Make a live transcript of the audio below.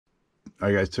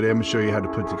Alright guys, today I'm going to show you how to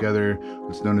put together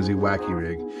what's known as a Wacky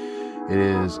Rig. It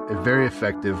is a very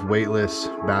effective weightless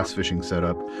bass fishing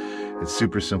setup. It's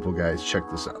super simple guys, check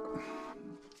this out.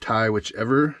 Tie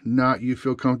whichever knot you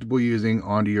feel comfortable using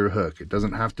onto your hook. It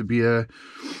doesn't have to be a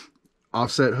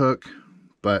offset hook,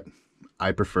 but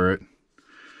I prefer it.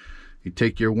 You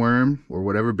take your worm or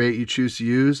whatever bait you choose to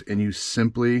use and you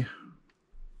simply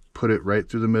put it right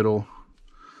through the middle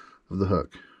of the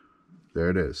hook. There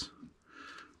it is.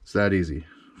 It's that easy.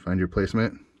 Find your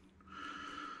placement,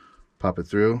 pop it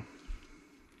through,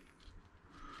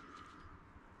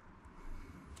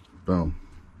 boom,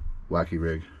 Wacky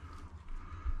Rig.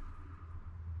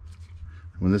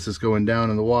 When this is going down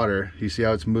in the water, you see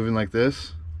how it's moving like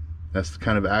this? That's the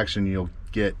kind of action you'll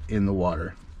get in the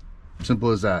water. Simple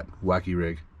as that, Wacky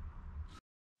Rig.